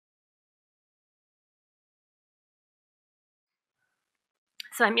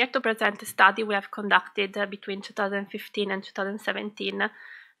So I'm here to present a study we have conducted between 2015 and 2017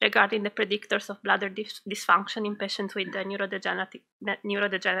 regarding the predictors of bladder dysfunction in patients with neurodegenerative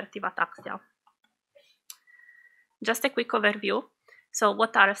ataxia. Just a quick overview. So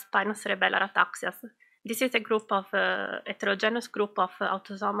what are spinocerebellar ataxias? This is a group of heterogeneous group of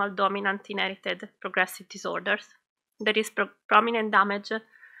autosomal dominant inherited progressive disorders. There is prominent damage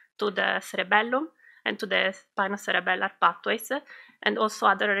to the cerebellum and to the spinocerebellar pathways, and also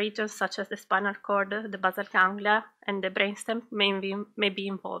other regions such as the spinal cord, the basal ganglia, and the brainstem may be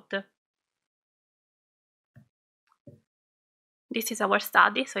involved. This is our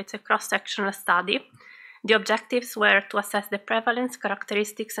study, so it's a cross-sectional study. The objectives were to assess the prevalence,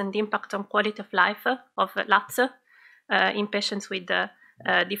 characteristics, and impact on quality of life of LATS in patients with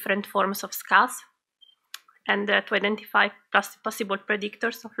different forms of SCAS, and to identify possible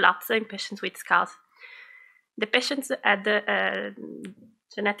predictors of LATS in patients with SCAS. The patients had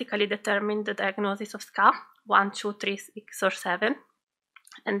genetically determined the diagnosis of SCA 1, 2, 3, 6, or 7,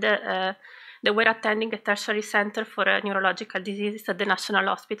 and they were attending a tertiary center for neurological diseases at the National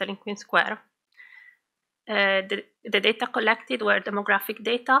Hospital in Queen Square. The data collected were demographic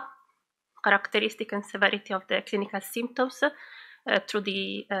data, characteristic and severity of the clinical symptoms through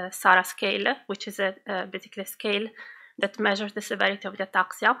the SARA scale, which is basically a scale that measures the severity of the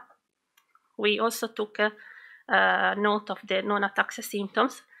ataxia. We also took note of the non-ataxia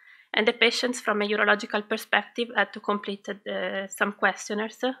symptoms, and the patients from a urological perspective had to complete some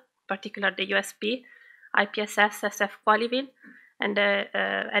questionnaires, particularly the USP, IPSS, SF-Qualivin, and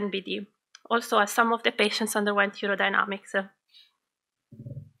NBD. Also, some of the patients underwent urodynamics.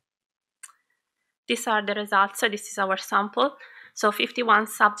 These are the results. This is our sample. So 51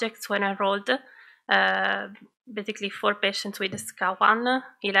 subjects were enrolled, basically 4 patients with SCA1,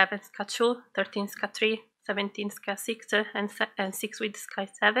 11 SCA2, 13 SCA3, 17 SCA6, and 6 with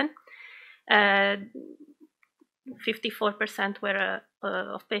SCA7. 54% were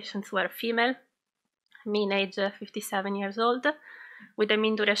of patients were female, mean age 57 years old, with a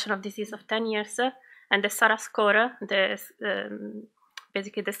mean duration of disease of 10 years, and the SARA score,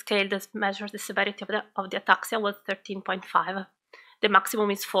 basically the scale that measures the severity of the ataxia, was 13.5. The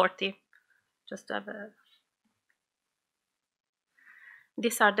maximum is 40. Just to have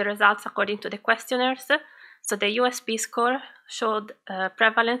These are the results according to the questionnaires. So the USP score showed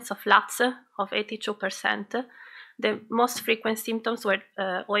prevalence of LATS of 82%. The most frequent symptoms were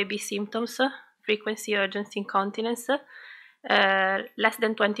OAB symptoms, frequency, urgency, incontinence. Less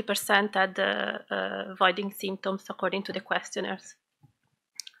than 20% had voiding symptoms according to the questionnaires.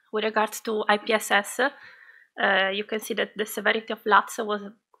 With regards to IPSS, you can see that the severity of LATS was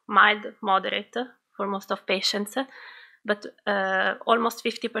mild, moderate for most of patients, but almost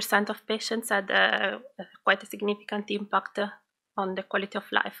 50% of patients had quite a significant impact on the quality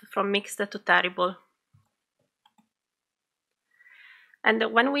of life, from mixed to terrible.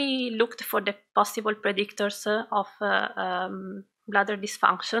 And when we looked for the possible predictors of bladder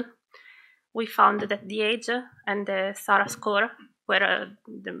dysfunction, we found that the age and the SARA score were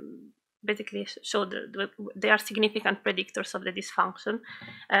basically showed they are significant predictors of the dysfunction.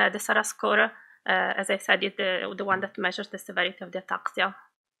 The SARA score, as I said, is the one that measures the severity of the ataxia.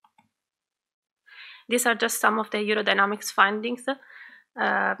 These are just some of the urodynamics findings.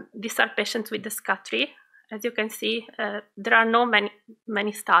 These are patients with the SCA3. As you can see, there are no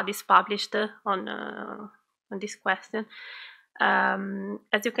many studies published on this question.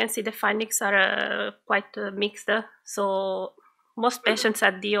 As you can see, the findings are quite mixed. So most patients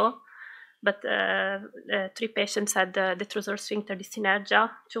had DO, but 3 patients had detrusor sphincter dysynergia,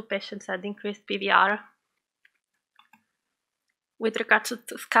 2 patients had increased PVR. With regards to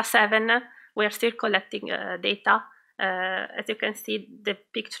SCA7, we are still collecting data. As you can see, the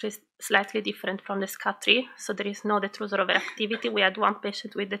picture is slightly different from the SCA3, so there is no detrusor overactivity. We had 1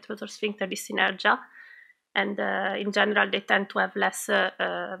 patient with detrusor sphincter dysynergia, and in general, they tend to have less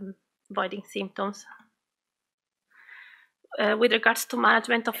voiding symptoms. With regards to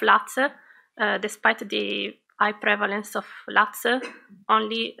management of LATS, despite the high prevalence of LATS,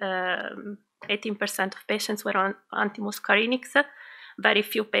 only 18% of patients were on antimuscarinics, very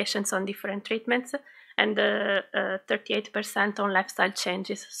few patients on different treatments, and 38% on lifestyle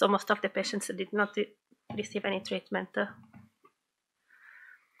changes. So most of the patients did not receive any treatment.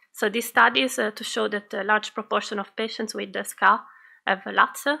 So this study is to show that a large proportion of patients with the SCA have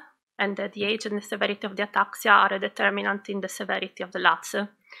LATS, and the age and the severity of the ataxia are a determinant in the severity of the LATS.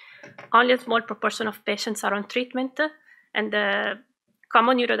 Only a small proportion of patients are on treatment, and the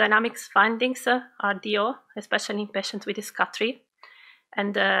common urodynamics findings are DO, especially in patients with SCA3,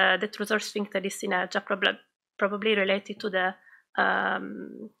 and the detrusor sphincter dysynergia, probably related to the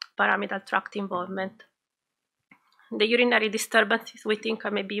pyramidal tract involvement. The urinary disturbances we think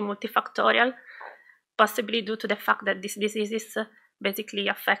may be multifactorial, possibly due to the fact that these diseases basically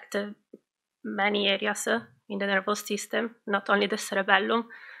affect many areas in the nervous system, not only the cerebellum,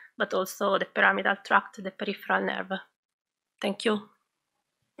 but also the pyramidal tract, the peripheral nerve. Thank you.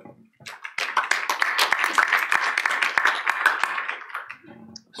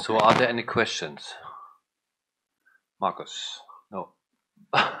 So are there any questions? Marcus? No.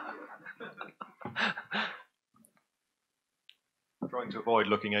 Trying to avoid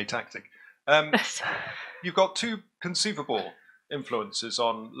looking atactic. You've got two conceivable influences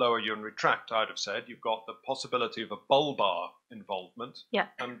on lower urinary tract, I'd have said. You've got the possibility of a bulbar involvement. Yeah.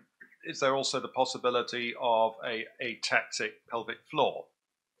 And is there also the possibility of a ataxic pelvic floor?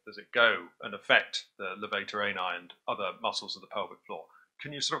 Does it go and affect the levator ani and other muscles of the pelvic floor?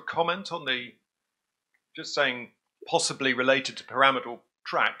 Can you sort of comment on the, just saying possibly related to pyramidal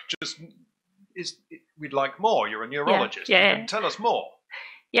tract, just we'd like more. You're a neurologist. Yeah. You can tell us more.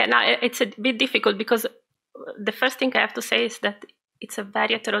 Yeah, now it's a bit difficult because the first thing I have to say is that it's a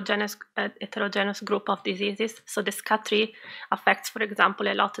very heterogeneous group of diseases. So the SCA3 affects, for example,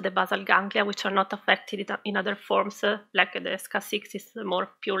 a lot the basal ganglia, which are not affected in other forms, like the SCA6 is more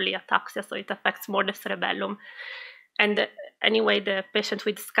purely ataxia, so it affects more the cerebellum. And anyway, the patient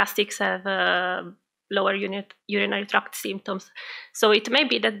with SCA6 have lower urinary tract symptoms. So it may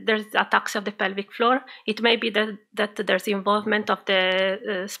be that there's ataxia of the pelvic floor. It may be that there's involvement of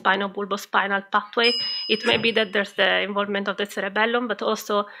the spinobulbospinal pathway. It may be that there's the involvement of the cerebellum, but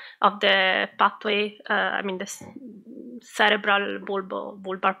also of the pathway, the cerebral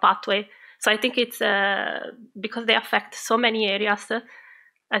bulbar pathway. So I think it's, because they affect so many areas,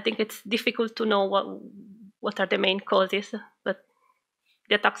 I think it's difficult to know what are the main causes, but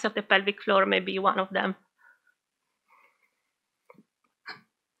the ataxia of the pelvic floor may be one of them.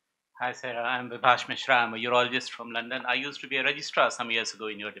 Hi, Sarah. I'm Vibhash Mishra. I'm a urologist from London. I used to be a registrar some years ago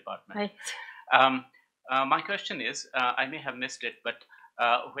in your department. Right. My question is, I may have missed it, but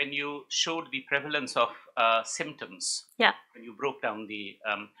when you showed the prevalence of symptoms, yeah, when you broke down the,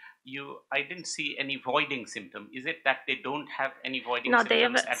 I didn't see any voiding symptom. Is it that they don't have any voiding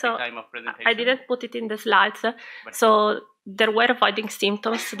symptoms at the time of presentation? I didn't put it in the slides. So there were voiding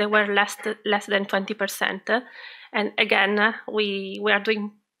symptoms. They were less than 20%. And again, we are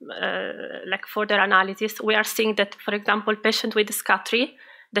doing like further analysis. We are seeing that, for example, patient with SCA3,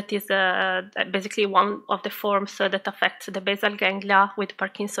 that is basically one of the forms that affects the basal ganglia with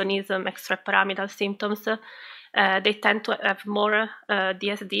Parkinsonism, extrapyramidal symptoms. They tend to have more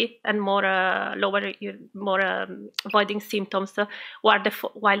DSD and more voiding symptoms, while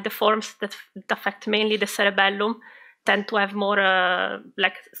the forms that affect mainly the cerebellum tend to have more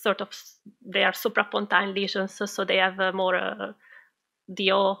they are suprapontine lesions, so they have more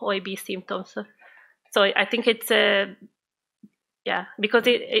DO, OAB symptoms. So I think it's because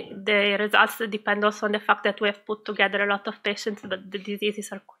the results depend also on the fact that we have put together a lot of patients, but the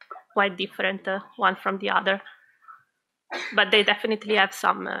diseases are quite different one from the other. But they definitely have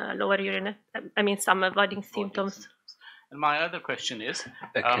some some voiding symptoms. And my other question is,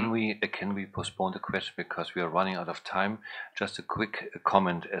 can we postpone the question because we are running out of time? Just a quick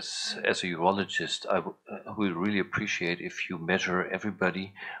comment. As a urologist, I would really appreciate if you measure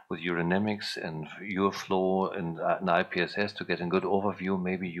everybody with urodynamics and uroflow and an IPSS to get a good overview.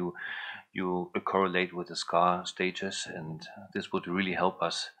 Maybe you correlate with the SCAR stages, and this would really help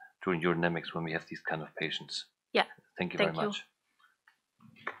us during urodynamics when we have these kind of patients. Yeah. Thank you very much.